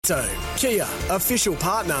So, Kia, official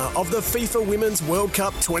partner of the FIFA Women's World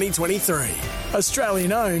Cup 2023.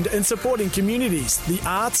 Australian owned and supporting communities, the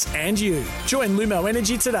arts and you. Join Lumo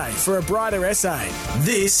Energy today for a brighter SA.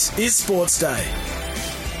 This is Sportsday.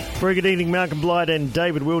 Very good evening, Malcolm Blight and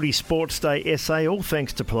David Wildy, Sportsday SA, all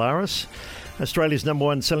thanks to Polaris. Australia's number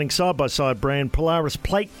one selling side-by-side brand, Polaris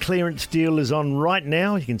plate clearance deal is on right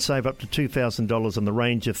now. You can save up to $2,000 on the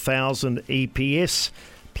range of 1,000 EPS.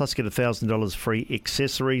 Plus get $1,000 free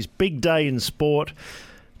accessories. Big day in sport.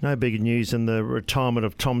 No bigger news than the retirement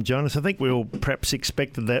of Tom Jonas. I think we all perhaps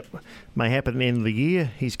expected that may happen at the end of the year.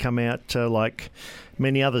 He's come out like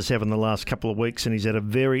many others have in the last couple of weeks, and he's had a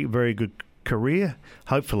very, very good career.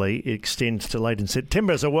 Hopefully it extends to late in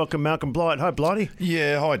September. So welcome Malcolm Blight. Hi, Blighty.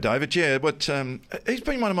 Yeah, hi, David. Yeah, but he's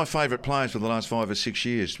been one of my favourite players for the last 5 or 6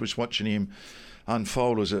 years. Just watching him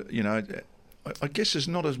unfold as a, I guess is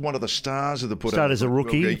not as one of the stars of the put. Started as a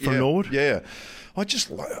rookie for Nord. Yeah.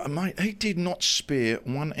 Mate, he did not spare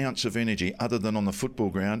 1 ounce of energy other than on the football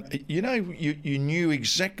ground. You knew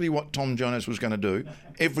exactly what Tom Jonas was going to do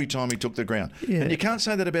every time he took the ground. Yeah. And you can't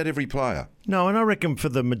say that about every player. No, and I reckon for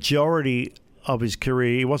the majority of his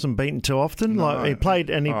career, he wasn't beaten too often. No. He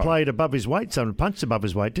played above his weight, so punched above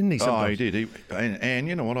his weight, didn't he? Sometimes? Oh, he did. And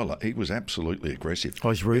you know what? He was absolutely aggressive. Oh,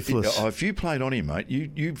 he's ruthless. If you played on him, mate,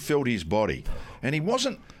 you felt his body, and he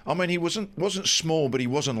wasn't. I mean, he wasn't small, but he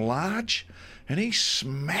wasn't large, and he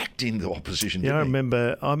smacked into opposition. Yeah, I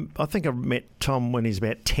remember. I think I met Tom when he's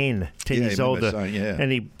about 10 years older,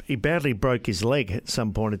 and he badly broke his leg at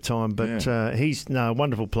some point in time. But he's a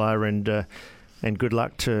wonderful player, and good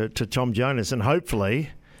luck to Tom Jonas, and hopefully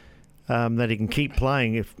that he can keep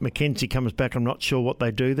playing. If Mackenzie comes back, I'm not sure what they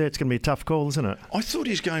do there. It's going to be a tough call, isn't it? I thought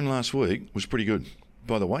his game last week was pretty good,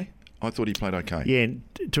 by the way. I thought he played okay. Yeah,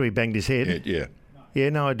 until he banged his head. Yeah. Yeah,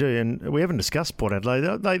 no, I do. And we haven't discussed Port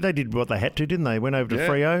Adelaide. They did what they had to, didn't they? Went over to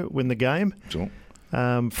Freo, win the game. Sure.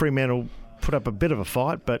 Fremantle put up a bit of a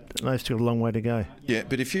fight, but they've still got a long way to go. Yeah,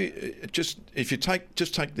 but if you take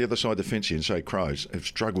the other side of the fence here and say Crows have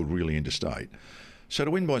struggled really interstate, so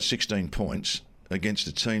to win by 16 points against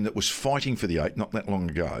a team that was fighting for the 8 not that long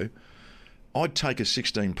ago, I'd take a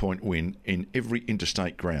 16-point win in every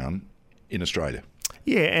interstate ground in Australia.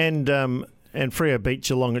 Yeah, and Freo beat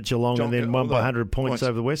Geelong at Geelong and then won by 100 points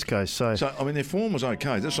over the West Coast. So I mean, their form was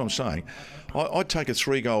okay. That's what I'm saying. I'd take a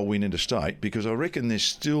 3-goal win interstate because I reckon there's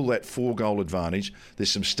still that 4-goal advantage.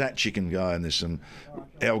 There's some stats you can go and there's some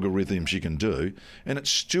algorithms you can do, and it's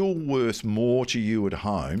still worth more to you at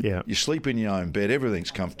home. Yeah. You sleep in your own bed,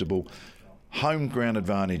 everything's comfortable. Home ground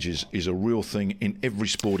advantage is a real thing in every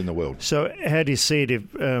sport in the world. So how do you see it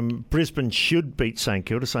if Brisbane should beat St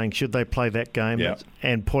Kilda, saying should they play that game,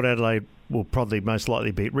 and Port Adelaide will probably most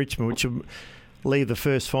likely beat Richmond, which will leave the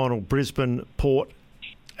first final Brisbane-Port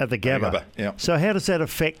at the Gabba. Yeah. So how does that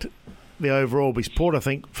affect the overall? Because Port, I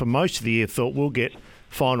think, for most of the year thought we'll get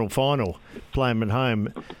final, play them at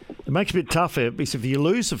home. It makes it a bit tougher because if you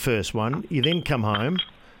lose the first one, you then come home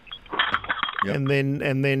and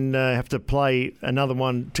then have to play another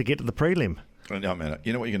one to get to the prelim. It don't matter.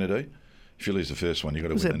 You know what you're going to do? If you lose the first one, you've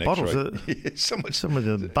got to win the next race. Someone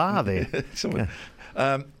at the bar there.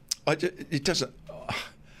 It doesn't.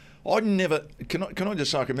 I never. Can I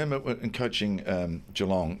just say? I can remember in coaching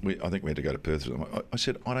Geelong. I think we had to go to Perth. I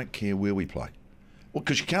said I don't care where we play, well,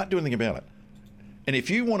 because you can't do anything about it. And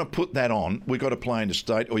if you want to put that on, we've got to play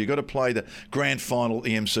interstate, or you've got to play the grand final at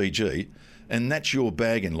the MCG, and that's your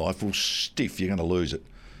bag in life. Well, stiff, you're going to lose it.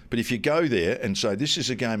 But if you go there and say, this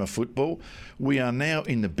is a game of football, we are now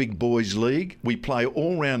in the big boys league. We play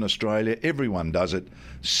all around Australia. Everyone does it.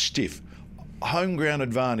 Stiff. Home ground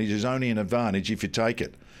advantage is only an advantage if you take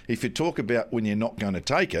it. If you talk about when you're not going to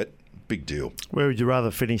take it, big deal. Where would you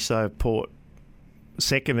rather finish, though, Port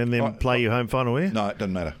second and then play your home final here? No, it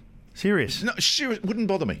doesn't matter. Serious? No, serious. It wouldn't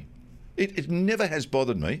bother me. It never has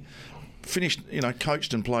bothered me. Finished,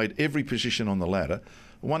 coached and played every position on the ladder.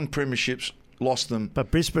 Won premierships, lost them.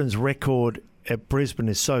 But Brisbane's record at Brisbane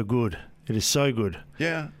is so good. It is so good.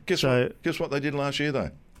 Yeah. Guess what they did last year,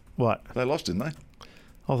 though? What? They lost, didn't they?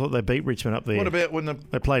 I thought they beat Richmond up there. What about when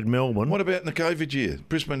they played Melbourne? What about in the COVID year?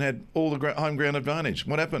 Brisbane had all the home ground advantage.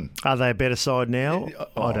 What happened? Are they a better side now?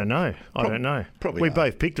 I don't know. I don't know. Probably we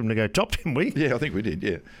both picked them to go top, didn't we? Yeah, I think we did,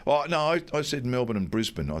 yeah. Oh, no, I said Melbourne and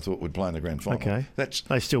Brisbane I thought would play in the grand final. Okay.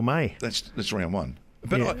 They still may. That's round one.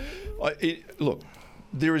 But look,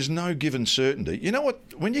 there is no given certainty. You know what?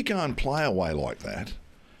 When you go and play away like that,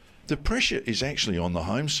 the pressure is actually on the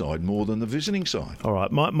home side more than the visiting side. All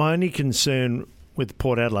right. My only concern with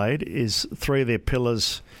Port Adelaide is 3 of their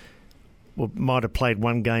pillars might have played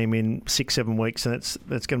one game in 6-7 weeks, and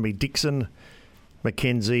that's going to be Dixon,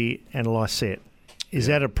 Mackenzie and Lysette. Is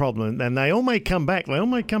that a problem? And they all may come back. They all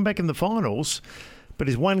may come back in the finals, but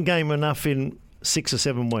is one game enough in 6 or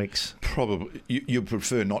 7 weeks? Probably. You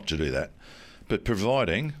prefer not to do that. But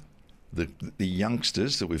providing the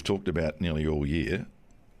youngsters that we've talked about nearly all year,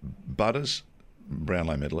 Butters,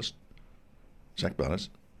 Brownlow medalist, Zach Butters,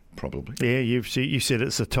 probably. Yeah, you said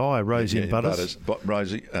it's a tie, Rosie and Butters.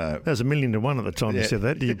 Rosie. That was $1 million to 1 at the time you said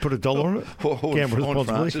that. Did you put $1 on it? Gamble responsibly.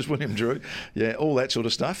 Francis, William Drew. Yeah, all that sort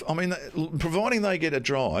of stuff. I mean, providing they get a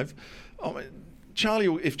drive, I mean,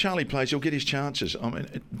 if Charlie plays, he'll get his chances. I mean,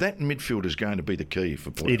 that midfield is going to be the key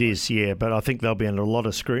for Port. It is, yeah, but I think they'll be under a lot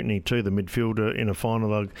of scrutiny too, the midfielder in a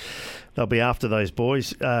final. They'll be after those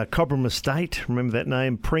boys. Cobram Estate, remember that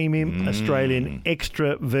name? Premium Australian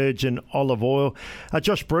Extra Virgin Olive Oil.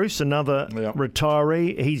 Josh Bruce, another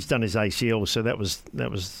retiree. He's done his ACL, so that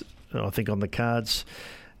was I think on the cards.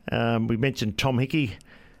 We mentioned Tom Hickey.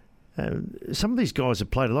 Some of these guys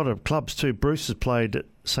have played a lot of clubs too. Bruce has played at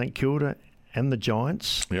St Kilda and the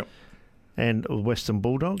Giants, and Western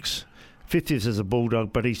Bulldogs. 50th as a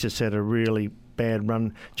Bulldog, but he's just had a really bad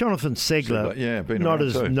run. Jonathan Segler, not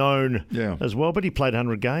as known as well, but he played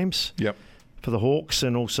 100 games for the Hawks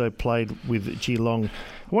and also played with Geelong.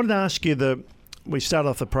 I wanted to ask you, we start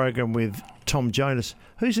off the program with Tom Jonas.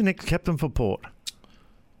 Who's the next captain for Port?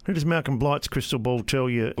 Who does Malcolm Blight's crystal ball tell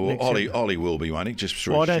you? Well, Ollie will be, won't he? Just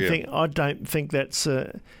I don't think that's...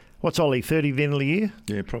 what's Ollie, 30 the end of the year?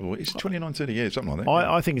 Yeah, probably. It's 29, 30 years, something like that.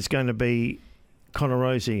 I think it's going to be Connor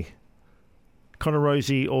Rosie,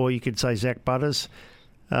 or you could say Zach Butters.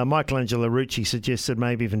 Michelangelo Rucci suggested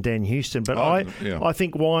maybe even Dan Houston. But I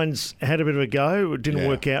think Wines had a bit of a go. It didn't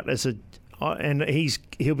work out and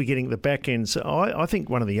he'll be getting the back end. So I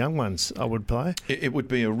think one of the young ones I would play. It would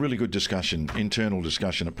be a really good internal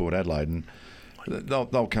discussion at Port Adelaide, and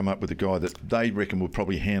they'll come up with a guy that they reckon will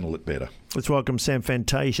probably handle it better. Let's welcome Sam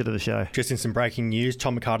Fantasia to the show. Just in some breaking news,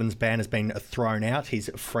 Tom McCartan's ban has been thrown out. He's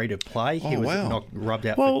free to play. He was rubbed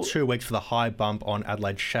out for 2 weeks for the high bump on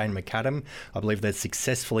Adelaide's Shane McAdam. I believe they've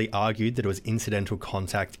successfully argued that it was incidental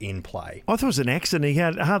contact in play. I thought it was an accident. He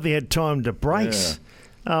hardly had time to brace.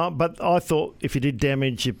 But I thought if you did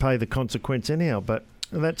damage, you pay the consequence anyhow. But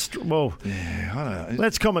that's, I don't know.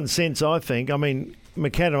 That's common sense, I think. I mean,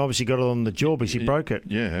 McAdam obviously got it on the jaw because he broke it.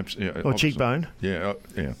 Yeah, absolutely. Or cheekbone. Yeah.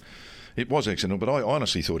 It was accidental, but I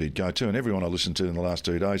honestly thought he'd go too, and everyone I listened to in the last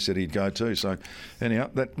 2 days said he'd go too. So, anyhow,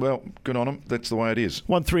 good on him. That's the way it is.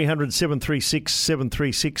 1300 736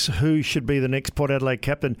 736. Who should be the next Port Adelaide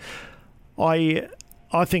captain?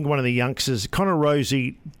 I think one of the youngsters, Connor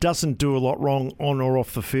Rosie, doesn't do a lot wrong on or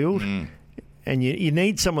off the field. And you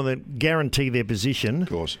need someone that guarantee their position. Of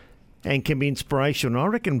course. And can be inspirational. I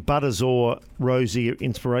reckon Butters or Rosie are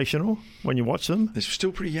inspirational when you watch them. They're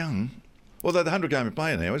still pretty young. Well, they're the 100-game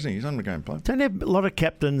player now, isn't he? He's 100-game player. Don't have a lot of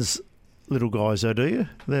captains, little guys, though, do you?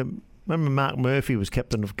 Remember Mark Murphy was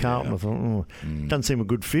captain of Carlton. I thought, doesn't seem a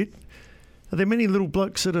good fit. Are there many little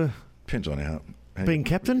blokes that are... Depends on how being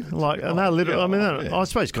captain? I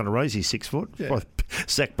suppose Connor Rosie's 6 foot. Yeah. Well,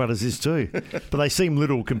 Zach Butters is too. But they seem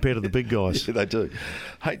little compared to the big guys. Yeah, they do.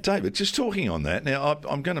 Hey, David, just talking on that, now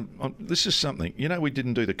this is something, we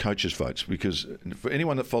didn't do the coaches' votes because for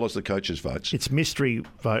anyone that follows the coaches' votes... It's mystery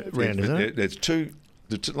vote round, isn't it? There's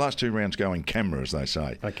the last 2 rounds go in camera, as they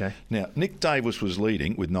say. Okay. Now, Nick Davis was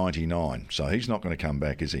leading with 99, so he's not going to come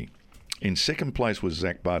back, is he? In second place was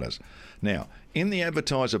Zach Butters. Now, in the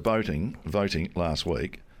advertiser voting last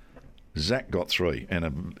week, Zach got 3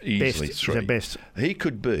 and easily 3. The best. He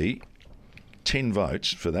could be 10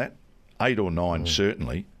 votes for that, 8 or 9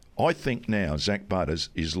 certainly. I think now Zach Butters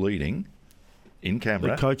is leading in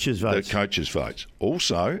Canberra. The coaches' votes.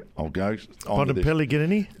 Also, I'll go on to this. Bontempelli get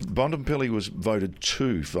any? Bontempelli was voted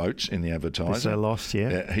 2 votes in the advertiser. They lost,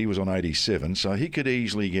 he was on 87, so he could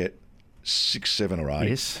easily get 6, 7 or 8.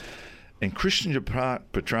 Yes. And Christian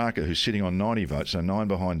Petrarca, who's sitting on 90 votes, so 9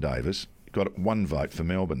 behind Davis, got 1 vote for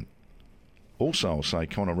Melbourne. Also, I'll say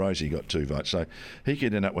Connor Rosie got 2 votes, so he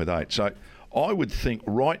could end up with 8. So I would think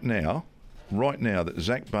right now that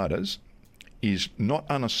Zach Butters is not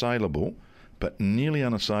unassailable, but nearly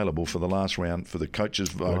unassailable for the last round for the coaches'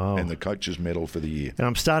 vote and the coaches' medal for the year. And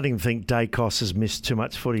I'm starting to think Dacos has missed too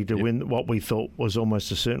much footy to win what we thought was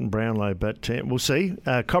almost a certain Brownlow, but we'll see.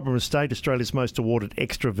 Cobram Estate, Australia's most awarded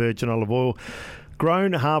extra virgin olive oil,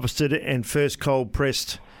 grown, harvested and first cold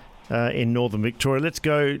pressed in northern Victoria. Let's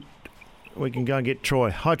go. We can go and get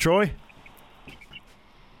Troy. Hi, Troy.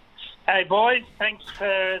 Hey, boys. Thanks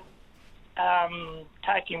for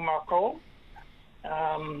taking my call.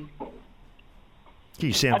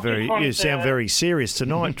 You sound very serious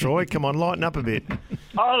tonight, Troy. Come on, lighten up a bit.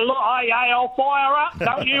 Oh, look, I'll fire up.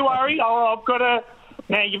 Don't you worry. I've got to...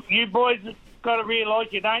 Now, you boys got to realise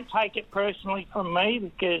you don't take it personally from me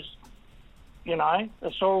because, you know,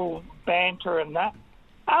 it's all banter and that.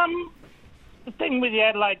 The thing with the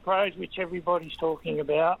Adelaide Crows, which everybody's talking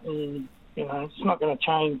about, and, you know, it's not going to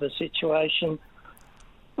change the situation.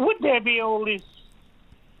 Would there be all this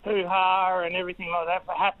hoo-ha and everything like that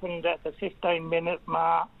that happened at the 15-minute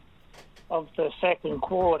mark of the second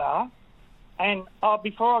quarter? And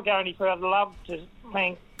before I go any further, I'd love to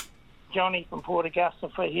thank Johnny from Port Augusta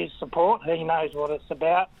for his support. He knows what it's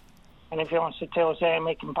about. And if he wants to tell Sam,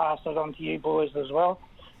 he can pass it on to you boys as well.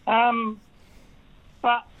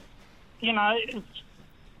 But, you know,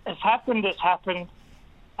 it's happened.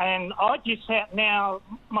 And I just have now,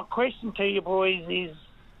 my question to you boys is,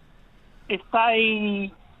 if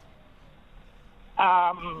they,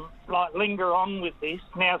 linger on with this,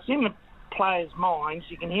 now it's in the players' minds,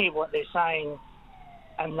 you can hear what they're saying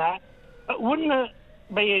and that, but wouldn't it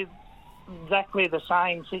be exactly the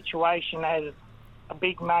same situation as a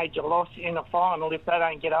big major loss in a final if they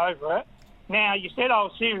don't get over it? Now, you said I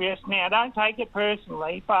was serious. Now, don't take it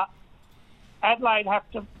personally, but Adelaide have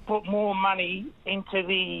to put more money into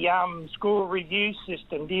the score review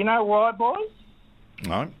system. Do you know why, boys?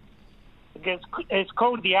 No. Because it's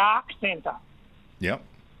called the ARC Centre. Yep.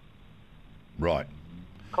 Right.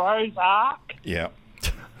 Crows ARC. Yeah.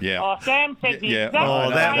 Yeah. Oh, Sam said the exact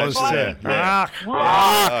that was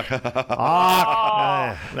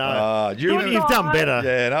You've done better.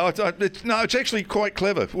 Yeah, it's actually quite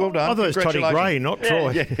clever. Well done. I thought it was Toddy Gray, not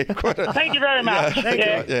Troy. Yeah, Thank you very much.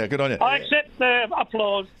 Yeah, good on you. I accept the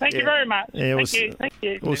applause. Thank you very much. Yeah, Thank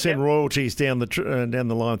you. We'll send royalties down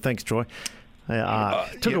the line. Thanks, Troy.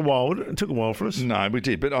 Took a while for us. No, we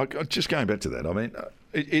did. But just going back to that, I mean,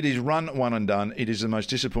 it is run one and done. It is the most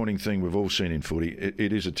disappointing thing we've all seen in footy.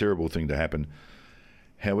 It is a terrible thing to happen.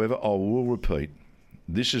 However, I will repeat,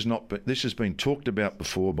 this has been talked about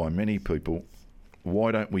before by many people.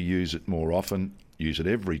 Why don't we use it more often? Use it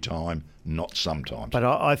every time, not sometimes. But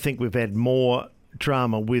I think we've had more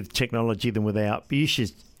drama with technology than without.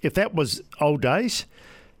 If that was old days,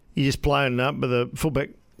 you just playing up with a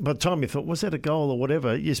fullback. By the time you thought, was that a goal or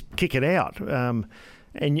whatever, you just kick it out.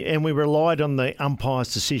 And we relied on the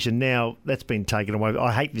umpire's decision. Now that's been taken away.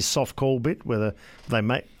 I hate this soft call bit where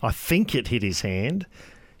I think it hit his hand.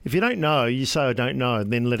 If you don't know, you say I don't know,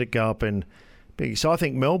 and then let it go up and. So I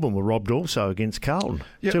think Melbourne were robbed also against Carlton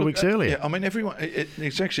 2 weeks earlier. Yeah, I mean, everyone.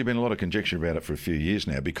 It's actually been a lot of conjecture about it for a few years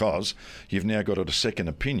now because you've now got a second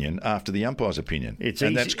opinion after the umpire's opinion,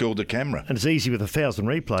 that's called the camera. And it's easy with 1,000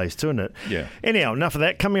 replays too, isn't it? Yeah. Anyhow, enough of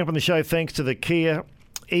that. Coming up on the show, thanks to the Kia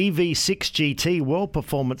EV6 GT World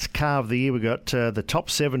Performance Car of the Year. We've got the top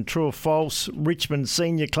 7, true or false, Richmond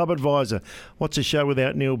Senior Club Advisor. What's a show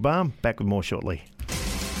without Neil Balme? Back with more shortly.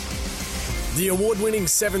 The award-winning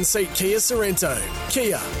 7-seat Kia Sorrento.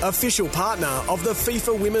 Kia, official partner of the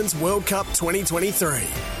FIFA Women's World Cup 2023.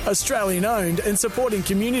 Australian-owned and supporting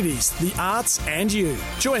communities, the arts and you.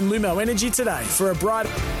 Join Lumo Energy today for a bright...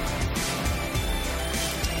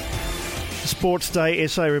 Sportsday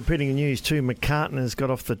SA repeating the news too. McCartan has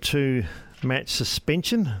got off the 2-match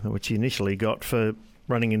suspension, which he initially got for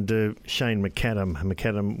running into Shane McAdam.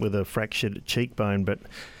 McAdam with a fractured cheekbone, but...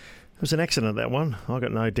 it was an accident, that one. I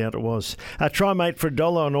got no doubt it was. Try Mate for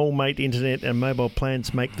 $1 on all Mate internet and mobile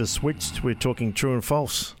plans. Make the switch. We're talking true and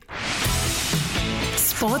false.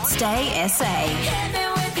 Sportsday SA.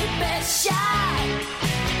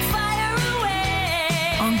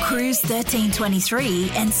 On Cruise 1323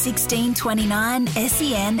 and 1629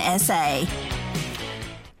 SEN SA.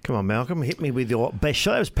 Come on, Malcolm. Hit me with your best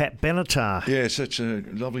show. That was Pat Benatar. Yeah, such a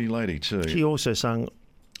lovely lady too. She also sung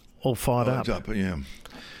All Fired Up. Yeah.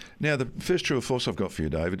 Now, the first true or false I've got for you,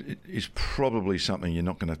 David, is probably something you're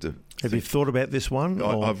not going to have to... Have you thought about this one?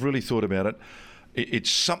 I've really thought about it.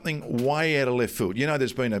 It's something way out of left field. You know,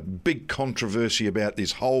 there's been a big controversy about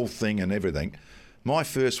this whole thing and everything. My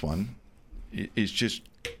first one is just,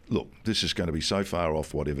 look, this is going to be so far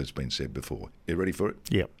off whatever's been said before. You ready for it?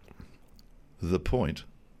 Yep. The point,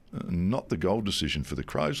 not the goal decision for the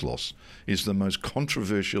Crows loss, is the most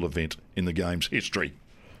controversial event in the game's history.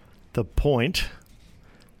 The point...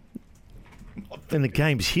 in the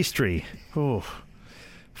game's history. Oh,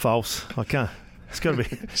 false. I can't. It's got to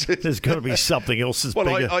be. There's got to be something else that's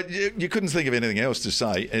bigger. You couldn't think of anything else to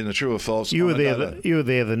say in a true or false. You were there. You were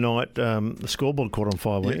there the night the scoreboard caught on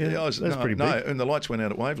fire. Weren't you? Yeah, that's pretty big. No, and the lights went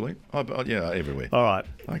out at Waverley. everywhere. All right.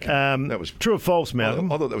 Okay. That was true or false,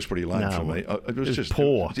 Malcolm. I thought that was pretty lame for me. It was just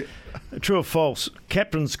poor. True or false?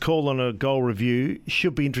 Captain's call on a goal review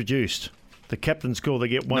should be introduced. The captain's call, they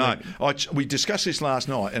get one. No, we discussed this last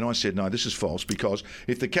night, and I said, no, this is false, because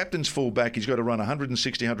if the captain's full back, he's got to run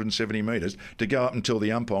 160, 170 metres to go up until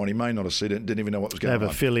the umpire, and he may not have seen it, didn't even know what was going on.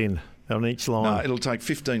 Have a fill-in on each line. No, it'll take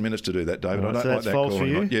 15 minutes to do that, David. Right, I don't like that false call. For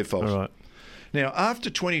you? Yeah, false. All right. Now, after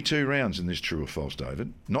 22 rounds in this, true or false,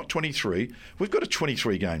 David, not 23, we've got a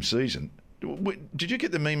 23-game season. Did you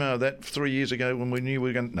get the memo of that 3 years ago when we knew we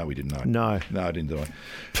were going to... No, we didn't know. No, I didn't do it.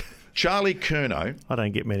 Charlie Curnow. I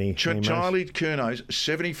don't get many. Charlie Curnow's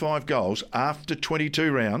 75 goals after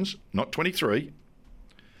 22 rounds, not 23,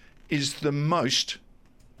 is the most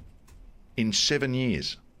in 7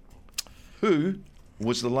 years. Who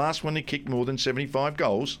was the last one to kick more than 75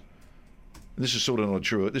 goals? This is sort of not a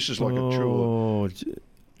true. This is like a true.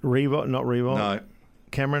 Reebok, not Reebok. No.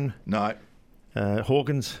 Cameron. No.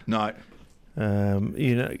 Hawkins. No.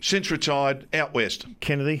 Since retired, out west.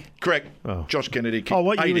 Kennedy. Correct. Oh. Josh Kennedy. Oh,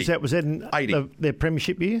 what 80. year was that? Was that in 80. Their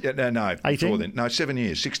premiership year? Yeah, no. 18? Before then. No, 7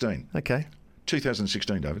 years. 16. Okay.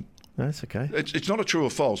 2016, David. No, that's okay. It's not a true or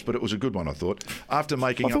false, but it was a good one, I thought, after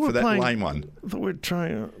making up for that lame one. I thought we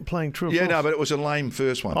were playing true or false. Yeah, no, but it was a lame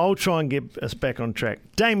first one. I'll try and get us back on track.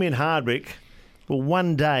 Damien Hardwick will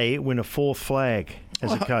one day win a 4th flag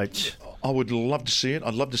as a coach. I would love to see it.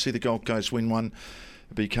 I'd love to see the Gold Coast win one,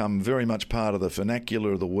 become very much part of the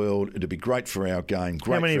vernacular of the world. It'd be great for our game.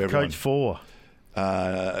 Great. How many for have everyone. coached for?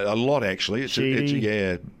 A lot, actually.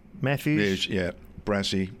 Sheedy, Matthews? Yeah.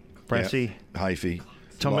 Brassy. Yeah. Hafey.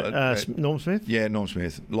 Norm Smith? Yeah, Norm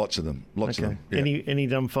Smith. Lots of them. Lots of them. Yeah. Any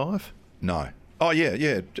done 5? No. Oh,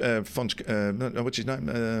 yeah. Fons, what's his name?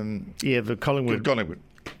 The Collingwood.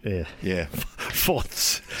 Yeah.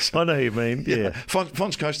 Fonts. I know who you mean. Yeah.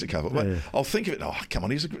 Fons coast a couple. Yeah. I'll think of it. Oh, come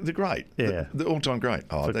on, he's the great. Yeah. The all-time great.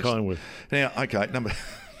 Oh, for Collingwood. Now, okay, number.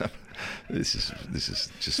 This is.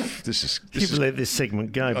 You can let this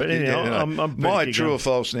segment go, but anyhow, I'm my true or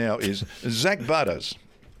false now is Zach Butters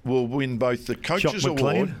will win both the Coaches Jock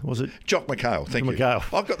McLean, Award. Was it? Jock McHale, thank you. McHale.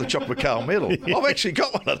 I've got the Jock McHale medal. Yeah. I've actually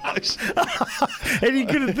got one of those. And you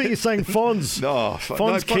couldn't think you're saying Fons. No,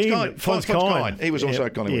 Fons Kine. Fons Kine. He was also a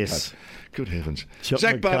Collingwood yes. coach. Good heavens. Jock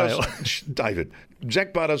Zach McHale. Butters, David.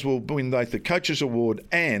 Zach Butters will win both the Coaches Award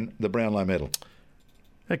and the Brownlow medal.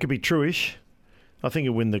 That could be true-ish. I think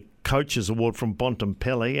he'll win the Coaches Award from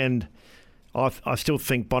Bontempelli, and I still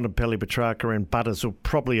think Bontempelli, Petrarca and Butters will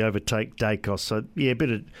probably overtake Dacos. So, yeah, a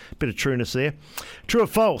bit of trueness there. True or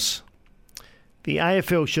false? The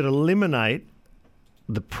AFL should eliminate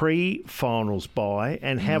the pre-finals bye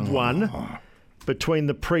and have one between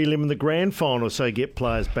the prelim and the grand final so you get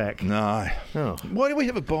players back. No. Oh. Why do we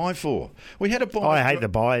have a bye for? We had a bye. I hate the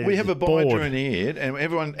bye. We have a bye bored. during the year, and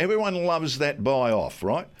everyone loves that bye off,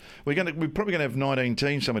 right? We're probably going to have 19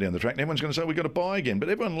 teams somewhere down the track, and everyone's going to say we've got a bye again. But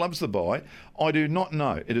everyone loves the bye. I do not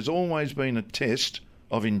know. It has always been a test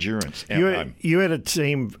of endurance. You had a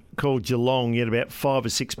team called Geelong. You had about 5 or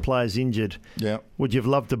 6 players injured. Yeah. Would you have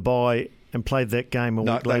loved to bye and played that game a week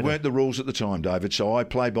later? No, they weren't the rules at the time, David, so I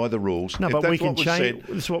play by the rules. No, but we can change.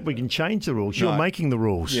 This is what we can change the rules. You're making the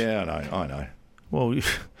rules. Yeah, I know. Well,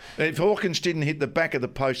 if Hawkins didn't hit the back of the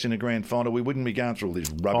post in a grand final, we wouldn't be going through all this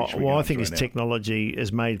rubbish. I think his technology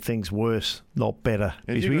has made things worse, not better.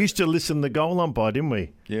 We used to listen to the goal umpire, didn't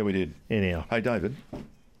we? Yeah, we did. Anyhow. Hey, David,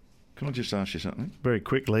 can I just ask you something? Very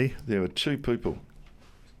quickly. There are 2 people.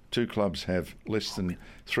 2 clubs have less than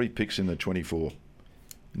 3 picks in the 24.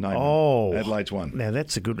 Name them. Adelaide's one. Now,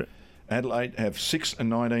 that's a good... Adelaide have 6 and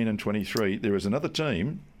 19 and 23. There is another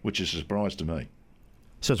team, which is a surprise to me.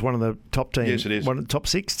 So it's one of the top teams? Yes, it is. One of the top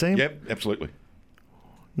 6 teams? Yep, absolutely.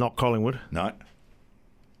 Not Collingwood? No.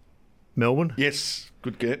 Melbourne? Yes,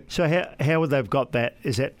 good get. So how would they have got that?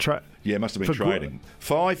 Is that... Yeah, it must have been trading.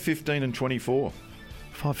 5, 15 and 24.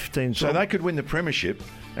 5, 15... So they could win the premiership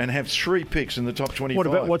and have 3 picks in the top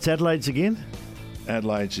 25. What's Adelaide's again?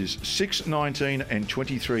 Adelaide's is 6, 19 and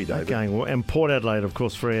 23, David. Okay, well, and Port Adelaide, of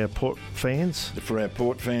course, for our Port fans. For our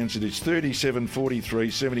Port fans, it is 37,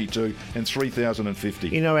 43, 72 and 3,050.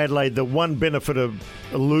 You know, Adelaide, the one benefit of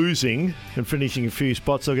losing and finishing a few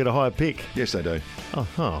spots, they'll get a higher pick. Yes, they do. I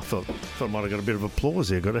thought I might have got a bit of applause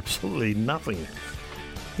there. Got absolutely nothing.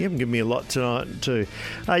 You haven't given me a lot tonight, too.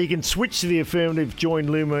 You can switch to the affirmative.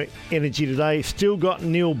 Join Luma Energy today. Still got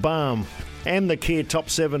Neil Balme and the Kia Top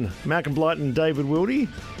 7. Malcolm Blight and David Wildy.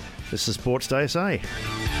 This is Sportsday SA.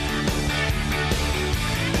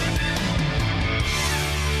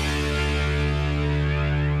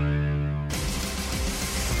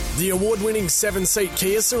 The award-winning 7-seat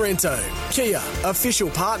Kia Sorrento. Kia, official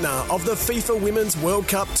partner of the FIFA Women's World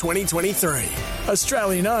Cup 2023.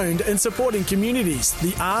 Australian owned and supporting communities,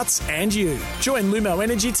 the arts and you. Join Lumo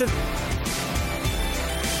Energy today.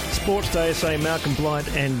 Sportsday SA, Malcolm Blight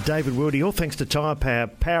and David Wildy. All thanks to Tyre Power.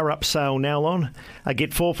 Power Up sale now on.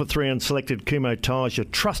 Get 4 for 3 on selected Kumho tyres. Your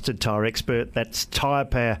trusted tyre expert. That's Tyre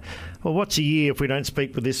Power. Well, what's a year if we don't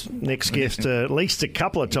speak with this next guest at least a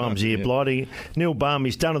couple of times a year, Blighty? Neil BALME,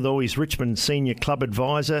 he's done it all. He's Richmond's senior club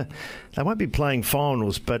advisor. They won't be playing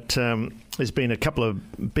finals, but there's been a couple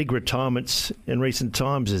of big retirements in recent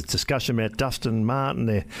times. There's discussion about Dustin Martin.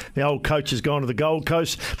 The old coach has gone to the Gold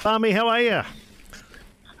Coast. BALME, how are you?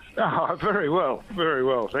 Oh, very well,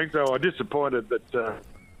 thanks. I'm disappointed that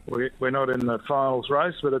we're not in the finals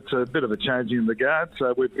race, but it's a bit of a change in the guard,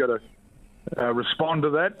 so we've got to respond to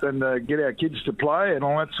that and get our kids to play and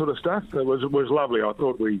all that sort of stuff. It was lovely. I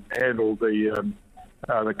thought we handled the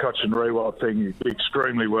Koch and Rewalt thing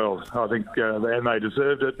extremely well. I think, and they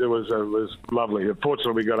deserved it. It was lovely.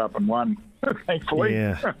 Unfortunately, we got up and won, thankfully.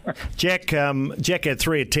 Yeah. Jack had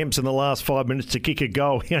 3 attempts in the last 5 minutes to kick a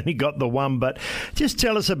goal. He only got the one. But just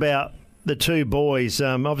tell us about the two boys.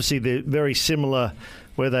 Obviously, they're very similar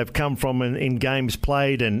where they've come from in games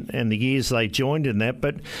played and the years they joined in that.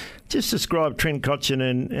 But just describe Trent Cotchin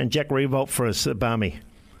and Jack Rewalt for us, BALME.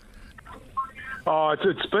 Oh,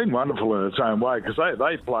 it's been wonderful in its own way because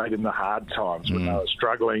they played in the hard times when they were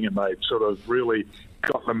struggling, and they sort of really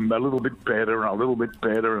got them a little bit better and a little bit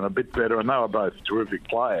better and a bit better, and they were both terrific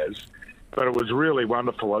players. But it was really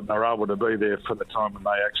wonderful that they were able to be there for the time when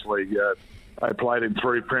they actually they played in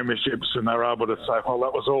 3 premierships, and they were able to say, well,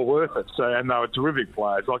 that was all worth it. So, and they were terrific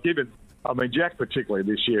players. Like Jack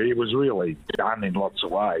particularly this year, he was really done in lots of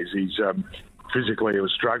ways. He's physically he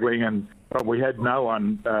was struggling, and we had no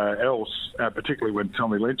one else, particularly when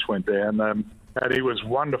Tommy Lynch went down. And he was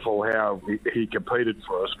wonderful how he competed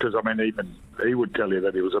for us because, even he would tell you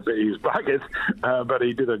that he was buggered, but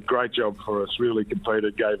he did a great job for us, really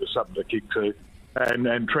competed, gave us something to kick to.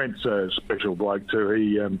 And Trent's a special bloke too.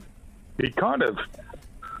 He kind of,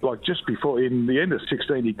 like just before, in the end of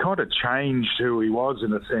 16, he kind of changed who he was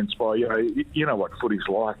in a sense by, you know what footy's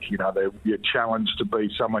like, you're challenged to be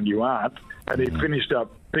someone you aren't. And he finished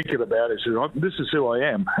up thinking about it, said, this is who I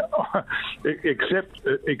am.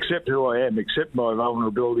 accept who I am, accept my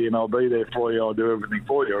vulnerability, and I'll be there for you, I'll do everything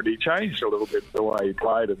for you. And he changed a little bit the way he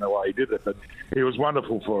played and the way he did it. But he was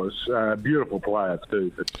wonderful for us, beautiful player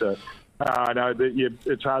too. But I know that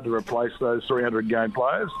it's hard to replace those 300-game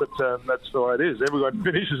players, but that's the way it is. Everyone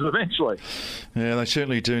finishes eventually. Yeah, they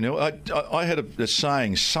certainly do. Now, I had a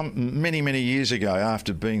saying many, many years ago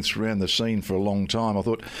after being around the scene for a long time. I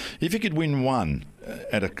thought, if you could win one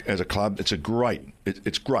as a club, it's great.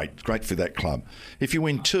 It's great for that club. If you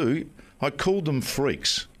win 2, I called them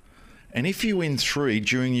freaks. And if you win 3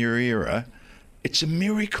 during your era, it's a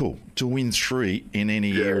miracle to win 3 in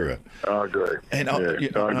any era. I agree. And I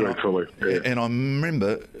agree fully. Yeah. And I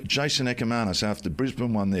remember Jason Ekamanis after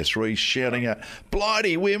Brisbane won their 3 shouting out,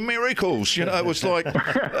 Blighty, we're miracles. It was like,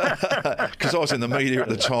 because I was in the media at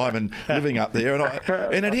the time and living up there.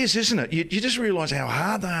 And it is, isn't it? You just realise how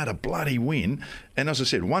hard they are to bloody win. And as I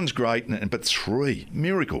said, 1's great, but 3,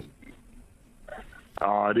 miracle.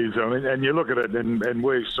 Oh, it is. And you look at it, and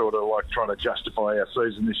we're sort of like trying to justify our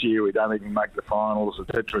season this year. We don't even make the finals,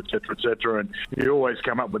 et cetera. And you always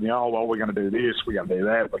come up with, we're going to do this, we're going to do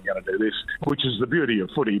that, we're going to do this, which is the beauty of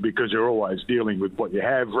footy because you're always dealing with what you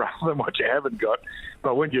have rather than what you haven't got.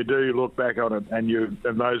 But when you do look back on it, and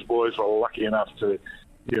those boys were lucky enough to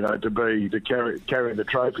carry the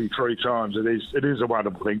trophy 3 times, it is a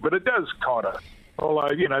wonderful thing. But it does kind of. Although,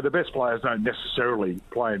 the best players don't necessarily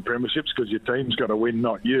play in premierships because your team's got to win,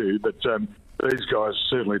 not you. But these guys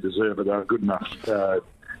certainly deserve it. They're good enough, to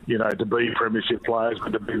be premiership players,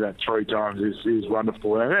 but to be that 3 times is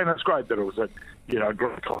wonderful. And it's great that it was a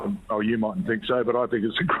great club. Oh, you mightn't think so, but I think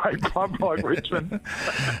it's a great club like Richmond.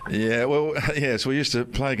 Yeah, well, yes, we used to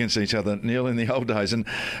play against each other, Neil, in the old days. And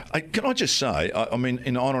can I just say,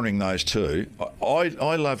 in honouring those 2,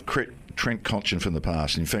 I love Trent Cotchin from the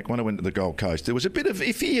past. In fact, when I went to the Gold Coast, there was a bit of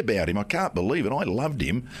iffy about him. I can't believe it. I loved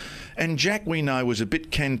him. And Jack, we know, was a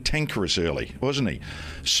bit cantankerous early, wasn't he?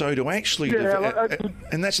 So to actually...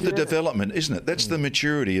 and that's the development, isn't it? That's the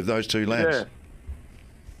maturity of those 2 lads.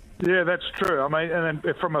 Yeah, that's true. And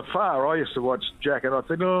then from afar, I used to watch Jack, and I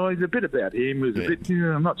think, there's a bit about him. There's a bit,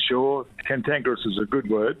 I'm not sure. Cantankerous is a good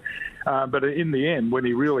word. But in the end, when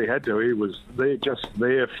he really had to, he was just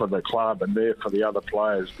there for the club and there for the other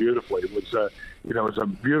players beautifully. It was a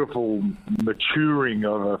beautiful maturing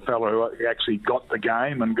of a fellow who actually got the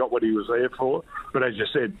game and got what he was there for. But as you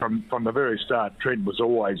said, from the very start, Trent was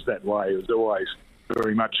always that way. He was always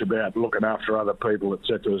very much about looking after other people,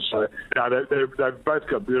 etc. So they've both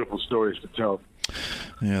got beautiful stories to tell.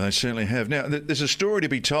 Yeah, they certainly have. Now, there's a story to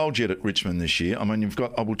be told yet at Richmond this year. I mean,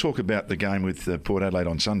 I will talk about the game with Port Adelaide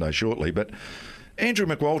on Sunday shortly, but Andrew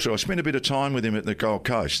McWalter, I spent a bit of time with him at the Gold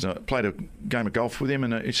Coast. I played a game of golf with him,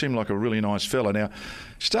 and he seemed like a really nice fella. Now,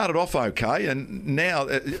 started off okay, and now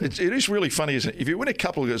it is really funny, isn't it? If you win a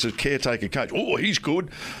couple as a caretaker coach, oh, he's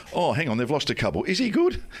good. Oh, hang on, they've lost a couple. Is he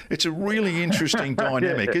good? It's a really interesting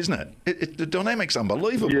dynamic, isn't it? The dynamic's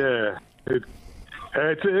unbelievable. Yeah,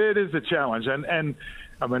 it is a challenge, and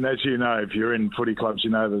I mean, as you know, if you're in footy clubs,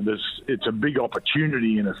 you know that it's a big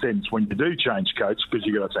opportunity in a sense when you do change coach, because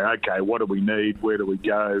you've got to say, okay, what do we need? Where do we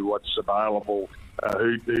go? What's available?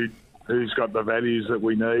 Who's got the values that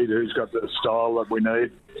we need? Who's got the style that we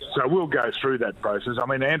need? So we'll go through that process. I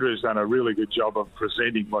mean, Andrew's done a really good job of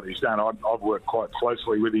presenting what he's done. I've worked quite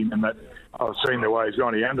closely with him, and that I've seen the way he's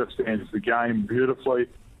gone. He understands the game beautifully.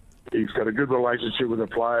 He's got a good relationship with the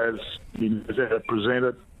players. He knows how to present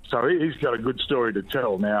it. So he's got a good story to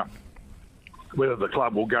tell. Now, whether the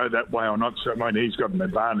club will go that way or not, so, I mean, he's got an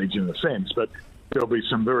advantage in a sense, but there'll be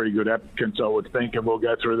some very good applicants, I would think, and we'll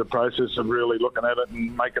go through the process of really looking at it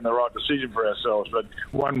and making the right decision for ourselves. But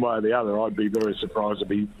one way or the other, I'd be very surprised if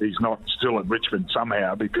he's not still at Richmond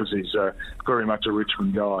somehow, because he's very much a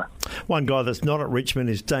Richmond guy. One guy that's not at Richmond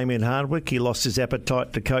is Damien Hardwick. He lost his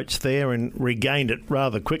appetite to coach there and regained it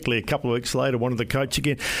rather quickly. A couple of weeks later, wanted to coach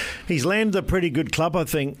again. He's landed a pretty good club, I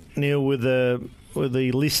think, Neil, with the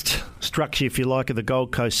list structure, if you like, of the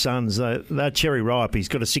Gold Coast Suns. They're cherry ripe. He's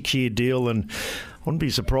got a 6-year deal, and I wouldn't be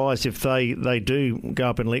surprised if they do go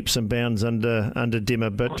up in leaps and bounds under Dimmer.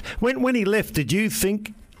 But when he left, did you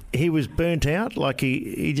think he was burnt out? Like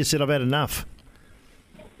he just said, I've had enough?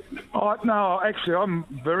 Oh, no, actually, I'm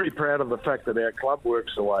very proud of the fact that our club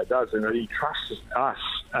works the way it does, and that he trusts us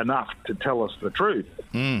enough to tell us the truth.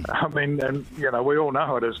 I mean, and, you know, we all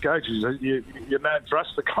know it as coaches. You don't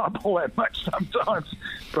trust the club all that much sometimes,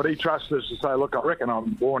 but he trusts us to say, look, I reckon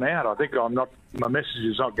I'm worn out. I think my message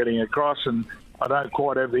is not getting across, and I don't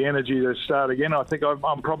quite have the energy to start again. I think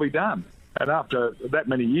I'm probably done. And after that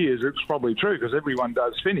many years, it's probably true, because everyone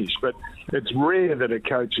does finish. But it's rare that a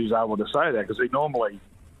coach is able to say that, because he normally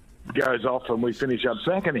goes off and we finish up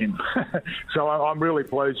sacking him. So I'm really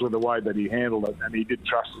pleased with the way that he handled it, and he did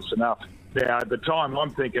trust us enough. Now, at the time,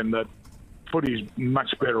 I'm thinking that footy's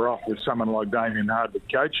much better off with someone like Damien Hardwick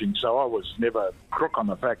coaching, so I was never crook on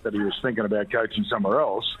the fact that he was thinking about coaching somewhere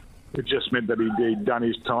else. It just meant that he'd done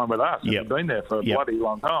his time with us, and he'd been there for a bloody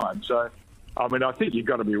long time. So, I mean, I think you've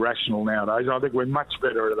got to be rational nowadays. I think we're much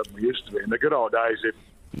better than we used to be. In the good old days, if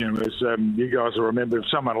you know, as you guys will remember, if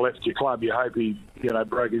someone left your club, you hope he,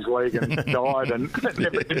 broke his leg and died and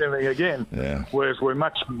never did anything again. Yeah. Whereas we're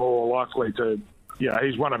much more likely to,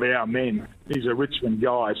 he's one of our men. He's a Richmond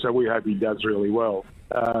guy, so we hope he does really well.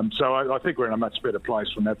 So I think we're in a much better place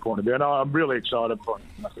from that point of view. And I'm really excited for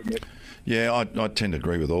him. Yeah, I tend to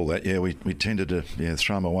agree with all that. Yeah, we tended to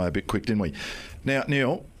throw him away a bit quick, didn't we? Now,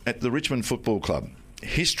 Neil, at the Richmond Football Club,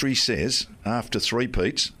 history says after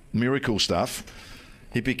three-peats, miracle stuff,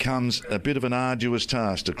 it becomes a bit of an arduous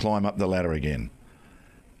task to climb up the ladder again.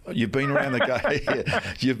 You've been around the game.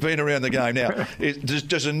 You've been around the game. Now,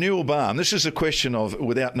 does a Neil Balme, this is a question of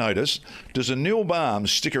without notice, does a Neil Balme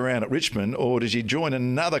stick around at Richmond, or does he join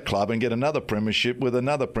another club and get another premiership with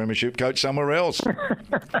another premiership coach somewhere else?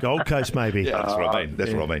 Gold Coast, maybe. Yeah, that's what I mean.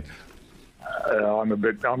 That's what I mean.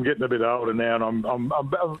 I'm getting a bit older now, and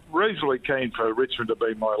I'm reasonably keen for Richmond to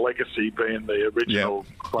be my legacy, being the original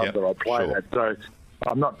club that I played at. So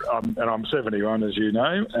I'm 71, as you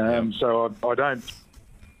know. So I don't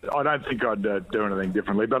think I'd do anything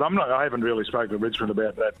differently. But I haven't really spoken to Richmond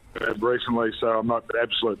about that recently, so I'm not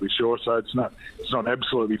absolutely sure. So it's not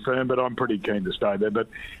absolutely firm, but I'm pretty keen to stay there. But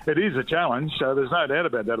it is a challenge, so there's no doubt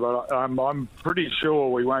about that. But I'm pretty sure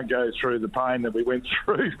we won't go through the pain that we went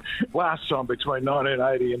through last time between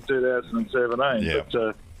 1980 and 2017.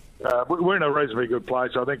 Yeah. But we're in a reasonably good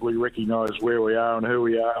place. I think we recognise where we are and who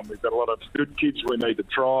we are, and we've got a lot of good kids we need to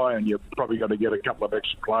try, and you've probably got to get a couple of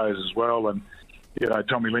extra players as well. And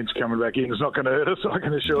Tommy Lynch coming back in is not going to hurt us, I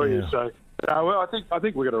can assure you. So, I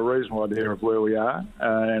think we've got a reasonable idea of where we are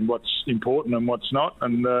and what's important and what's not,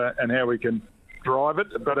 and how we can drive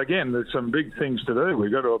it. But again, there's some big things to do.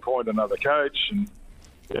 We've got to appoint another coach, and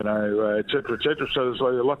et cetera, et cetera. So there's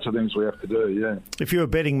lots of things we have to do, yeah. If you're a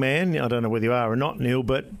betting man, I don't know whether you are or not, Neil,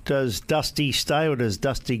 but does Dusty stay or does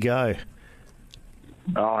Dusty go?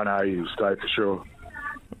 Oh, no, he'll stay for sure.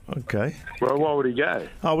 Okay. Well, why would he go?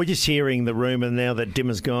 Oh, we're just hearing the rumour now that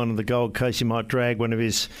Dimmer's gone to the Gold Coast. He might drag one of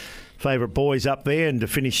his favourite boys up there and to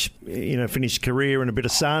finish career in a bit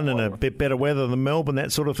of sun and a bit better weather than Melbourne,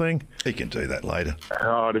 that sort of thing. He can do that later.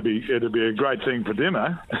 Oh, it'd be a great thing for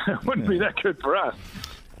Dimmer. It wouldn't be that good for us.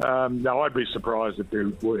 No, I'd be surprised if he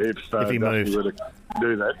moved. Were to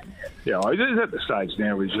do that. Yeah, he's at the stage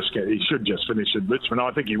now. He should just finish at Richmond.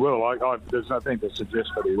 I think he will. There's nothing to suggest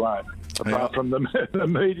that he won't, apart from the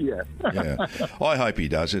media. Yeah, I hope he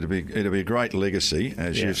does. It'll be a great legacy,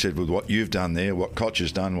 as you've said, with what you've done there, what Koch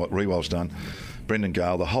has done, what Rewell's done. Brendan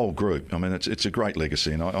Gale, the whole group. I mean, it's a great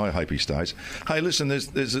legacy, and I hope he stays. Hey, listen, there's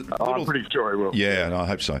a little... I'm pretty sure he will. Yeah, and I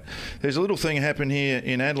hope so. There's a little thing happened here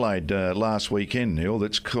in Adelaide last weekend, Neil,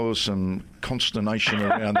 that's caused some consternation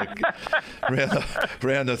around the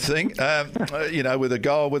thing. With a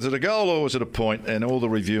goal, was it a goal or was it a point, and all the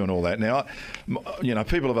review and all that. Now,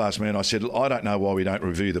 people have asked me, and I said, I don't know why we don't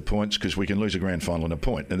review the points, because we can lose a grand final in a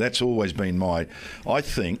point, and that's always been I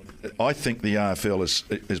think the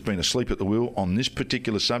AFL has been asleep at the wheel on this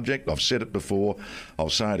particular subject. I've said it before, I'll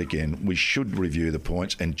say it again. We should review the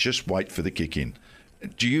points and just wait for the kick in.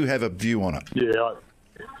 Do you have a view on it? Yeah.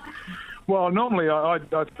 Well, normally I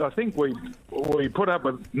think we we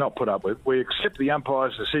accept the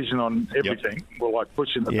umpire's decision on everything. Yep. We're like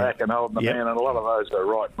pushing the back and holding the man, and a lot of those are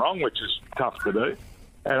right and wrong, which is tough to do.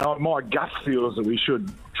 And my gut feels that we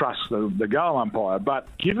should trust the goal umpire. But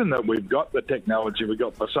given that we've got the technology we've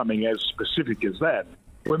got for something as specific as that,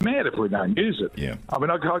 we're mad if we don't use it. Yeah. I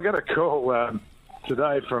mean, I got a call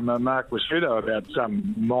today from Mark Wasudo about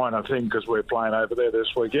some minor thing because we're playing over there this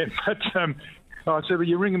weekend. But I said, well,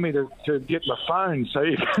 you're ringing me to get my phone so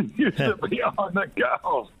you can use it behind the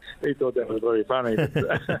goal. He thought that was very funny.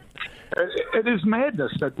 But, it is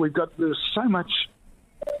madness that there's so much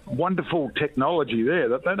wonderful technology there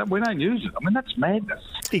that we don't use it. I mean, that's madness.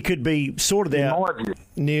 It could be sorted out,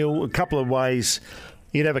 Neil, a couple of ways.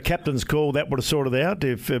 You'd have a captain's call, that would have sorted out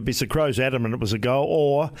if Mr. Crow's adamant it was a goal.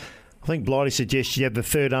 Or I think Blighty suggests you have the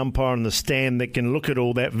third umpire in the stand that can look at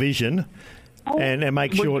all that vision and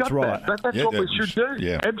make sure it's right. That's what we should do.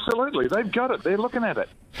 Yeah. Absolutely. They've got it. They're looking at it.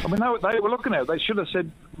 I mean, they were looking at it. They should have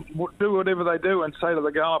said, do whatever they do and say to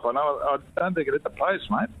the goal umpire, no, I don't think it hit the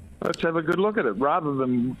post, mate. Let's have a good look at it, rather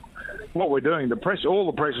than what we're doing. All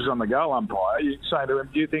the pressure's on the goal umpire. You say to him,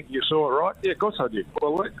 do you think you saw it right? Yeah, of course I did.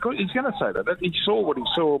 Well, he's going to say that. He saw what he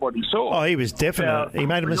saw. Oh, he was definite. He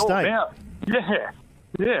made a mistake.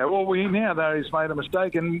 Yeah, well, we now know he's made a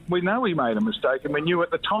mistake, and we know he made a mistake, and we knew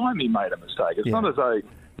at the time he made a mistake. It's not as though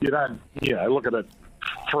you don't, look at it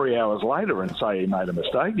 3 hours later and say he made a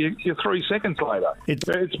mistake. You're 3 seconds later.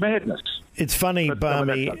 It's madness. It's funny,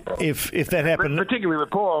 Barmy, if that happened... Particularly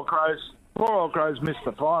with poor old Crows missed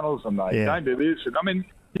the finals and they don't do this. And, I mean,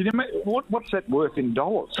 what's that worth in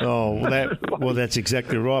dollars? Oh, well, that's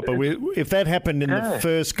exactly right. But if that happened in the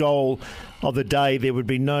first goal of the day, there would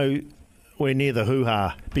be nowhere near the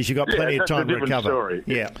hoo-ha, because you've got plenty of time to recover. Story.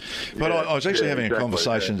 Yeah. But I was actually having a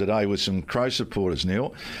conversation today with some Crow supporters,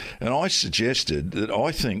 Neil, and I suggested that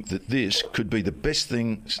I think that this could be the best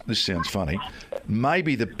thing, this sounds funny,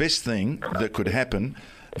 maybe the best thing that could happen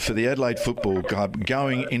for the Adelaide Football Club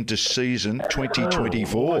going into season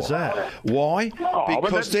 2024. Why is that? Why?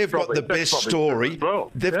 Because they've got the best story.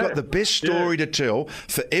 They've got the best story to tell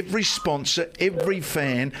for every sponsor, every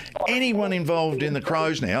fan, anyone involved in the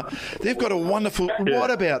Crows now. They've got a wonderful...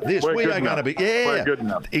 What about this? We are going to be... Yeah, we're good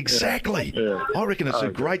enough. Exactly. Yeah. I reckon it's a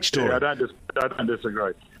great story. Yeah, I don't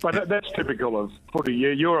disagree. But that's typical of footy.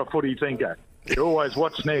 You're a footy thinker. You always,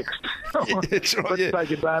 what's next? That's right, Let's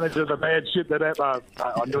take advantage of the bad shit that happened.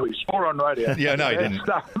 I knew he swore on radio. Yeah, no, he didn't.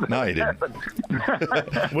 No, he didn't.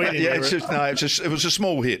 It was a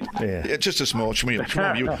small hit. Yeah. It's just a small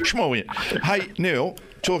hit. Hey, Neil,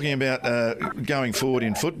 talking about going forward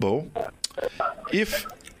in football, if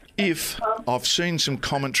I've seen some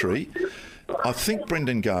commentary, I think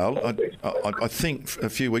Brendan Gale, I think a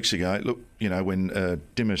few weeks ago, look, when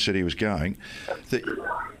Dimmer said he was going, that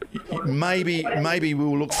maybe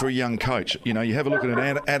we'll look for a young coach. You have a look at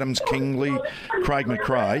an Adams Kingley, Craig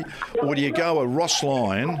McRae, or do you go a Ross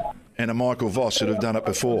Lyon and a Michael Voss that have done it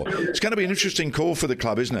before? It's going to be an interesting call for the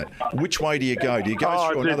club, isn't it? Which way do you go? Do you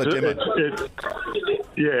go through another Dimmer?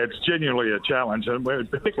 It's genuinely a challenge, and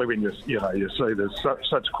particularly when you see there's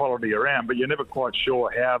such quality around, but you're never quite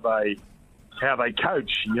sure how they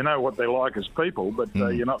coach. You know what they're like as people, but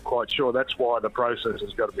you're not quite sure. That's why the process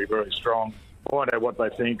has got to be very strong. Find out what they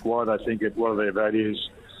think, why they think it, what are their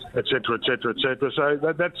values, etc., etc., etc. So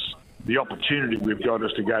that's the opportunity we've got,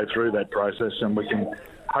 is to go through that process, and we can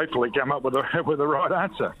hopefully come up with the right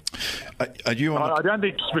answer. Are you on I don't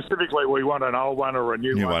think specifically we want an old one or a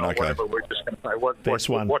new one or whatever. We're just going to say what's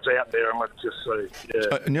out there, and let's just see.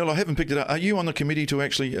 Yeah. Neil, I haven't picked it up. Are you on the committee to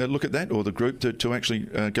actually look at that, or the group to actually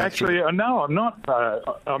go through? No, I'm not.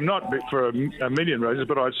 I'm not for a million reasons,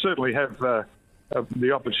 but I certainly have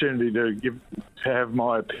the opportunity to have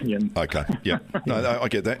my opinion. Okay, yeah. No, I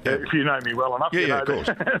get that. Yeah. If you know me well enough. Yeah, of course.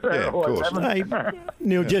 Yeah, of course. Hey,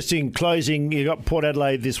 Neil, just in closing, you got Port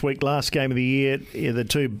Adelaide this week, last game of the year. Yeah, the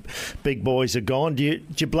two big boys are gone. Do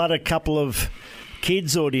you blood a couple of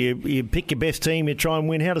kids, or do you pick your best team, you try and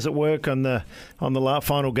win? How does it work on the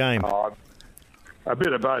final game? A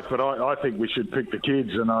bit of both, but I think we should pick the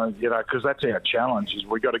kids, and because that's our challenge. Is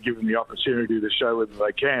we've got to give them the opportunity to show whether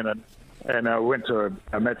they can. And I went to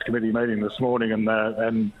a match committee meeting this morning, and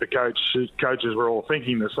the coaches were all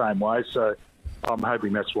thinking the same way. So I'm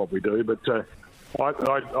hoping that's what we do. But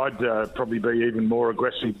I'd probably be even more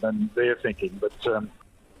aggressive than they're thinking. But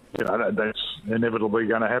that's inevitably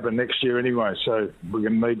going to happen next year anyway. So we're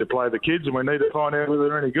going to need to play the kids, and we need to find out whether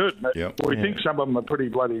they're any good. We think some of them are pretty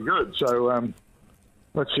bloody good. So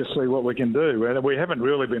let's just see what we can do. And we haven't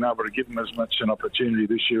really been able to give them as much an opportunity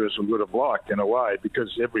this year as we would have liked, in a way,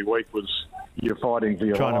 because every week you're fighting for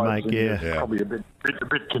your lives. You're probably a bit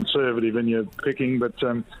conservative in your picking, but.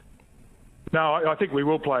 No, I think we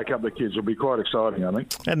will play a couple of kids. It'll be quite exciting, I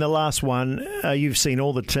think. And the last one, you've seen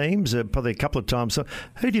all the teams, probably a couple of times. So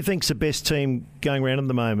who do you think's the best team going around at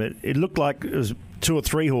the moment? It looked like it was 2 or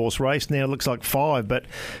 3 horse race. Now it looks like 5. But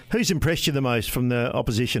who's impressed you the most from the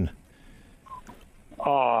opposition?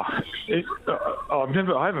 I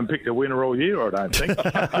haven't picked a winner all year, I don't think.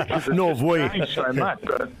 Nor have we. It's changed so much.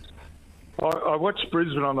 But I watched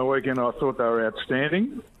Brisbane on the weekend. I thought they were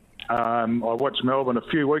outstanding. I watched Melbourne a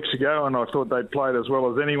few weeks ago, and I thought they'd played as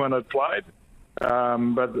well as anyone had played.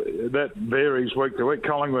 But that varies week to week.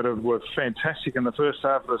 Collingwood were fantastic in the first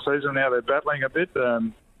half of the season. Now they're battling a bit.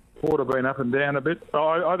 Port have been up and down a bit.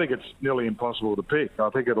 I think it's nearly impossible to pick. I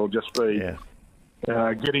think it'll just be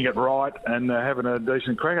getting it right and having a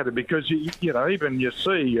decent crack at it. Because, even you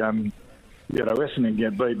see... Essendon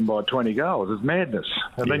get beaten by 20 goals. It's madness.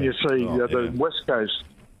 And then you see the West Coast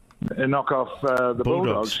knock off the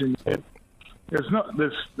Bulldogs. There's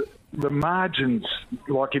the margins,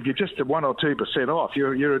 like if you're just at 1 or 2% off,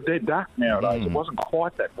 you're a dead duck nowadays. It wasn't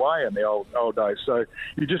quite that way in the old days. So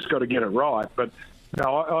you just got to get it right. But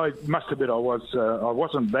no, I must admit I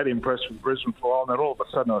wasn't that impressed with Brisbane for a while, and then all of a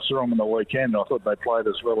sudden I saw them on the weekend. I thought they played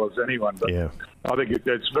as well as anyone. But I think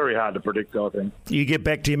it's very hard to predict, I think. You get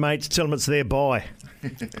back to your mates, tell them it's their bye.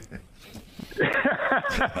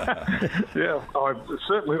 Yeah, I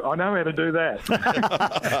know how to do that.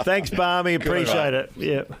 Thanks, Balme. Appreciate it.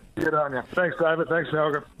 Yeah. Good on you. Thanks, David. Thanks,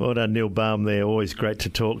 Malcolm. Well done, Neil Balme there. Always great to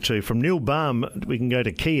talk to. From Neil Balme, we can go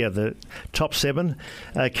to Kia, the top 7.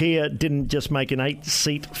 Kia didn't just make an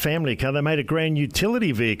 8-seat family car. They made a grand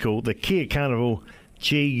utility vehicle, the Kia Carnival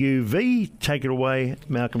GUV. Take it away,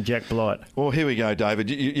 Malcolm Jack Blight. Well, here we go, David.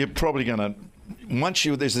 You're probably going to...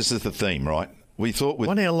 This is the theme, right? We thought with...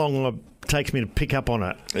 Wonder how long it takes me to pick up on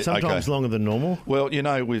it. Sometimes longer than normal. Well,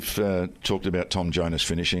 we've talked about Tom Jonas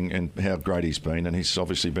finishing and how great he's been, and he's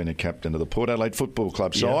obviously been a captain of the Port Adelaide Football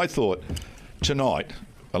Club. So I thought tonight,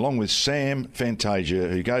 along with Sam Fantasia,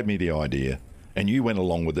 who gave me the idea, and you went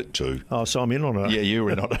along with it too. Oh, so I'm in on it. Yeah, you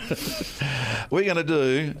were in on it. We're going to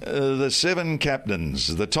do the 7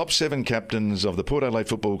 captains, the top 7 captains of the Port Adelaide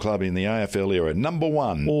Football Club in the AFL era. Number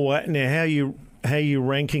 1. Oh, now how are you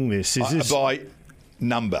ranking this? Is this by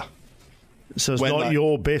number? So it's not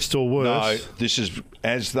your best or worst? No, this is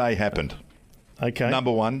as they happened. Okay.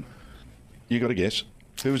 Number 1, you got to guess.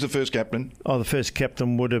 Who was the first captain? Oh, the first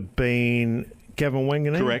captain would have been Gavin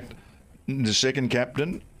Wanganeen. Correct. The second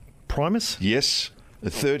captain? Primus? Yes. The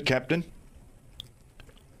third captain?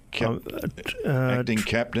 Acting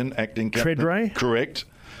captain. Treadray? Correct.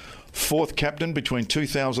 Fourth captain between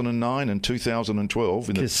 2009 and 2012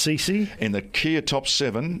 in the Kia Top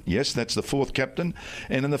 7. Yes, that's the fourth captain.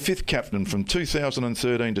 And then the fifth captain from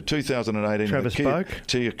 2013 to 2018 Travis in the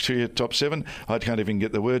Kia Top 7. I can't even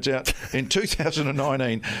get the words out. In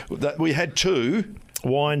 2019, we had 2.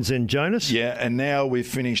 Wines and Jonas. Yeah, and now we've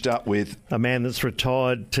finished up with... a man that's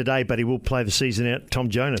retired today, but he will play the season out, Tom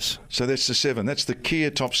Jonas. So that's the 7. That's the Kia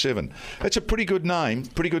Top 7. That's a pretty good name,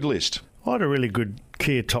 pretty good list. I had a really good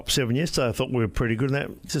Kia Top 7 yesterday. I thought we were pretty good, and that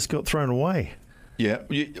just got thrown away. Yeah.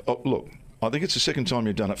 Look, I think it's the second time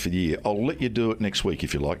you've done it for the year. I'll let you do it next week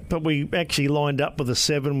if you like. But we actually lined up with the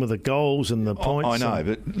 7 with the goals and the points. I know,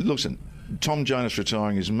 but listen... Tom Jonas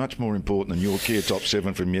retiring is much more important than your Kia Top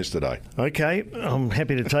 7 from yesterday. Okay, I'm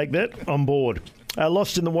happy to take that on board.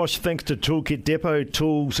 Lost in the wash thanks to Toolkit Depot,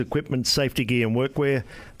 tools, equipment, safety gear and workwear.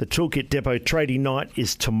 The Toolkit Depot trading night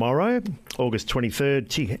is tomorrow, August 23rd.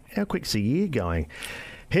 Gee, how quick's the year going?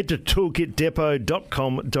 Head to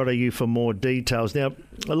toolkitdepot.com.au for more details. Now,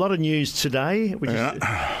 a lot of news today.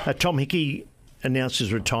 Tom Hickey announced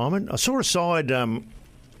his retirement. I saw a side...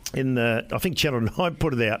 I think Channel 9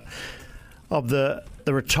 put it out, of the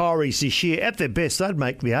retirees this year. At their best, they'd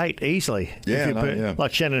make the 8 easily. Yeah,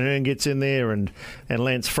 like Shannon Hearn gets in there, and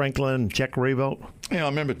Lance Franklin, Jack Revolt. Yeah, I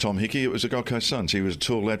remember Tom Hickey. It was the Gold Coast Suns. He was a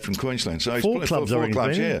tall lad from Queensland. So he's four clubs.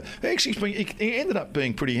 Yeah, he ended up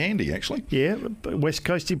being pretty handy, actually. Yeah, West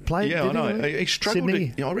Coast he played. Yeah, I know. He struggled.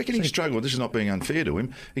 Sydney. I reckon he struggled. This is not being unfair to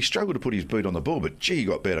him. He struggled to put his boot on the ball, but gee, he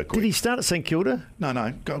got better quick. Did he start at St Kilda?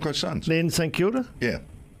 No, Gold Coast Suns. Then St Kilda. Yeah,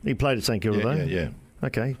 he played at St Kilda though. Yeah.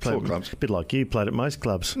 Okay, he played 4 clubs. A bit like you played at most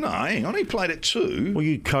clubs. No, hang on. He played at 2. Well,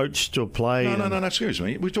 you coached or played. No. Excuse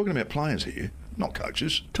me. We're talking about players here, not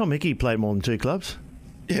coaches. Tom Hickey played more than 2 clubs.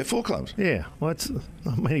 Yeah, 4 clubs. Yeah, well,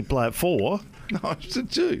 he played at 4. No, it's at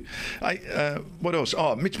 2. Hey, what else?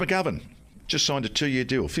 Oh, Mitch McGovern just signed a 2-year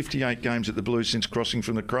deal. 58 games at the Blues since crossing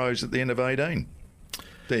from the Crows at the end of 18.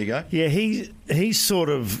 There you go. Yeah, he's sort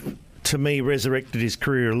of, to me, resurrected his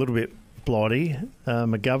career a little bit, Blighty,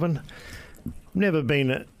 McGovern. Never been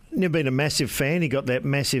a massive fan. He got that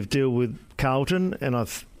massive deal with Carlton, and I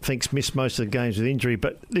think's missed most of the games with injury.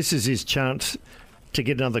 But this is his chance to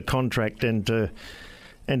get another contract and to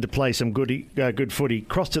play some good footy.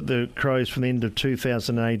 Crossed at the Crows from the end of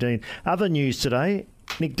 2018. Other news today: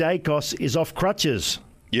 Nick Dacos is off crutches.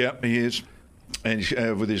 Yeah, he is, and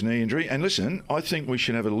with his knee injury. And listen, I think we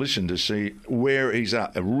should have a listen to see where he's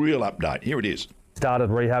at. A real update. Here it is.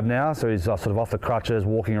 Started rehab now, so he's sort of off the crutches,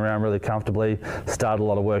 walking around really comfortably. Started a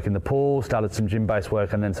lot of work in the pool, started some gym-based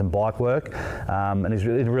work and then some bike work, and he's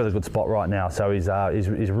in a really good spot right now. So he's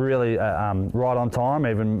really right on time,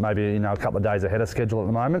 even maybe a couple of days ahead of schedule at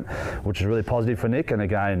the moment, which is really positive for Nick. And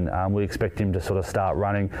again, we expect him to sort of start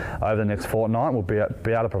running over the next fortnight. We'll be able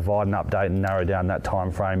to provide an update and narrow down that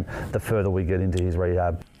time frame the further we get into his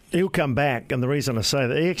rehab. He'll come back, and the reason I say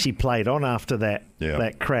that, he actually played on after that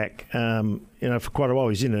crack. For quite a while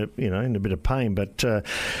he's in a bit of pain, but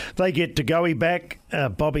they get to Goey back,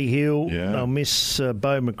 Bobby Hill. Yeah. They'll miss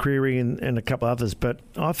Bo McCreary and a couple others, but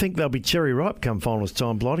I think they'll be cherry ripe come finals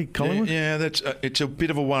time. Blighty, Collingwood. Yeah, that's it's a bit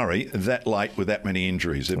of a worry that late with that many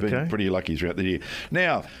injuries. They've been pretty lucky throughout the year.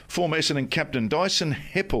 Now, former Essendon captain Dyson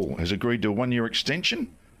Heppell has agreed to a 1-year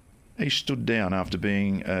extension. He stood down after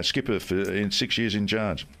being skipper in 6 years in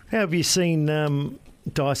charge. How have you seen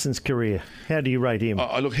Dyson's career? How do you rate him?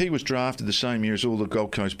 Look, he was drafted the same year as all the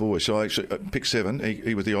Gold Coast boys. So I actually picked 7.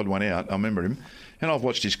 He was the odd one out. I remember him. And I've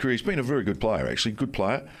watched his career. He's been a very good player, actually. Good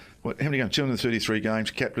player. How many games? 233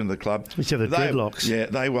 games, captain of the club. Which have the dreadlocks. Yeah,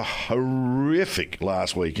 they were horrific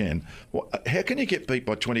last weekend. How can you get beat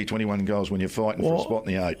by 20, 21 goals when you're fighting for a spot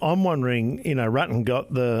in the 8? I'm wondering, Rutten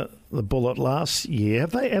got the bullet last year.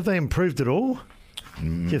 Have they improved at all? Do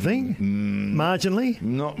you think? Marginally?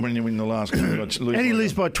 Not when you win the last game. How do you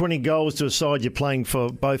lose by 20 goals to a side you're playing for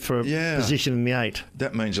a position in the 8?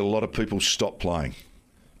 That means a lot of people stop playing.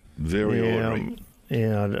 Very ordinary.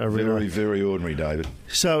 Very, very ordinary, David.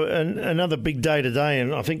 So another big day today,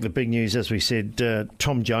 and I think the big news, as we said,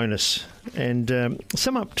 Tom Jonas. And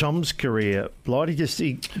sum up Tom's career, Blighty.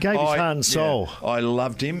 He gave his heart and soul. I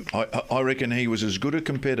loved him. I reckon he was as good a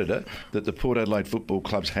competitor that the Port Adelaide Football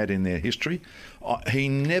Clubs had in their history. He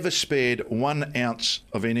never spared 1 ounce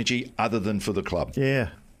of energy other than for the club. Yeah,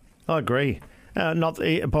 I agree. Not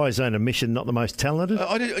by his own admission, not the most talented.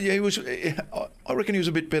 He was. I reckon he was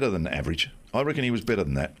a bit better than average. I reckon he was better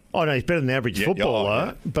than that. Oh no, he's better than the average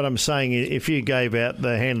footballer. But I'm saying if you gave out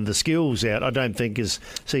the hand of the skills out, I don't think he's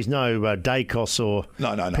no Dacos or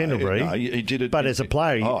Pendlebury. No, he did it. But as a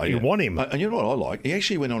player, you want him. And you know what I like? He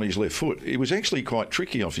actually went on his left foot. It was actually quite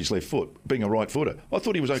tricky off his left foot, being a right footer. I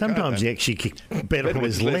thought he was okay. Sometimes he actually kicked better from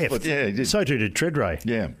his left. Foot. Yeah, he did. So too did Treadray.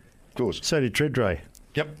 Yeah, of course. So did Treadray.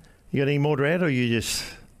 Yep. You got any more to add, or you just?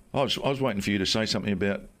 I was waiting for you to say something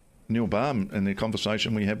about Neil Balme and the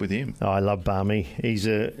conversation we had with him. Oh, I love Balme. He's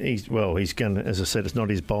going to, as I said, it's not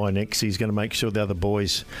his buy next. He's going to make sure the other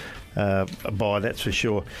boys buy. That's for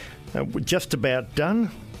sure. We're just about done.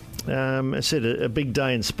 I said a big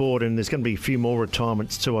day in sport, and there's going to be a few more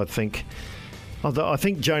retirements too. I think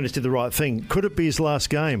Jonas did the right thing. Could it be his last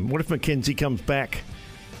game? What if Mackenzie comes back?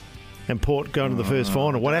 And Port going to the first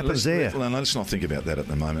final. What happens there? Let's not think about that at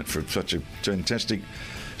the moment for such a fantastic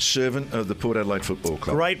servant of the Port Adelaide Football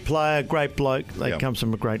Club. Great player, great bloke. They comes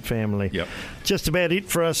from a great family. Yep. Just about it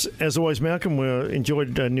for us, as always, Malcolm. We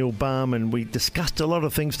enjoyed Neil Balme, and we discussed a lot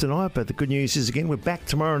of things tonight, but the good news is, again, we're back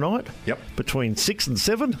tomorrow night between 6 and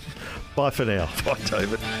 7. Bye for now. Bye,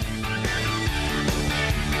 David.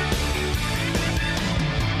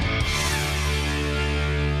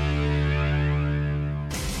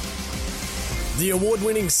 The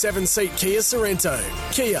award-winning 7-seat Kia Sorrento.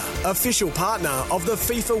 Kia, official partner of the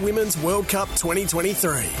FIFA Women's World Cup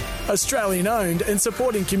 2023. Australian owned and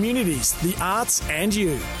supporting communities, the arts and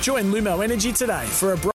you. Join Lumo Energy today for a